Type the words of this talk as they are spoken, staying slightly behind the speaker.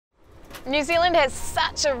New Zealand has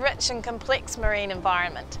such a rich and complex marine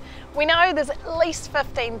environment. We know there's at least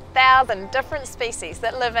 15,000 different species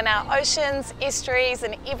that live in our oceans, estuaries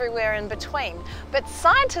and everywhere in between, but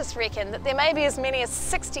scientists reckon that there may be as many as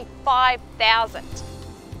 65,000.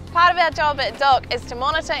 Part of our job at DOC is to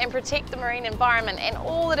monitor and protect the marine environment and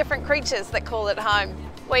all the different creatures that call it home.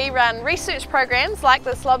 We run research programs like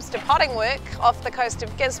this lobster potting work off the coast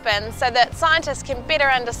of Gisborne so that scientists can better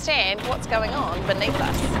understand what's going on beneath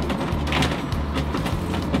us.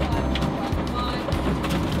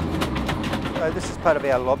 So this is part of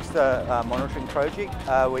our lobster monitoring project.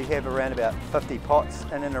 We have around about 50 pots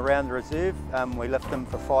in and around the reserve. We lift them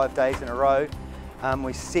for 5 days in a row.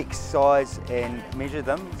 We sex, size and measure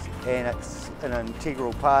them, and it's an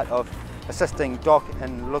integral part of assisting DOC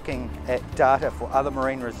in looking at data for other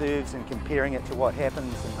marine reserves and comparing it to what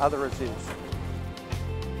happens in other reserves.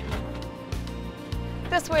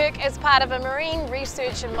 This work is part of a marine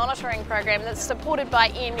research and monitoring program that's supported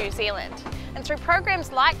by Air New Zealand. And through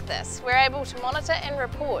programs like this, we're able to monitor and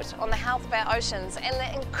report on the health of our oceans and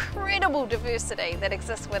the incredible diversity that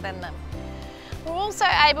exists within them. We're also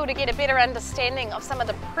able to get a better understanding of some of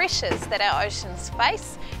the pressures that our oceans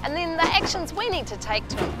face and then the actions we need to take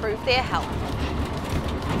to improve their health.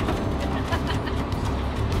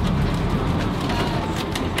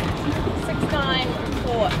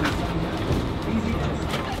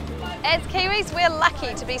 As Kiwis, we're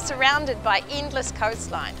lucky to be surrounded by endless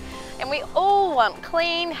coastline, and we all want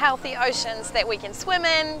clean, healthy oceans that we can swim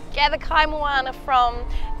in, gather kaimoana from,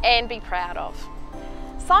 and be proud of.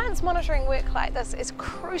 Science monitoring work like this is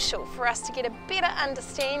crucial for us to get a better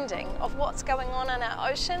understanding of what's going on in our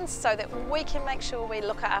oceans so that we can make sure we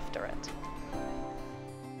look after it.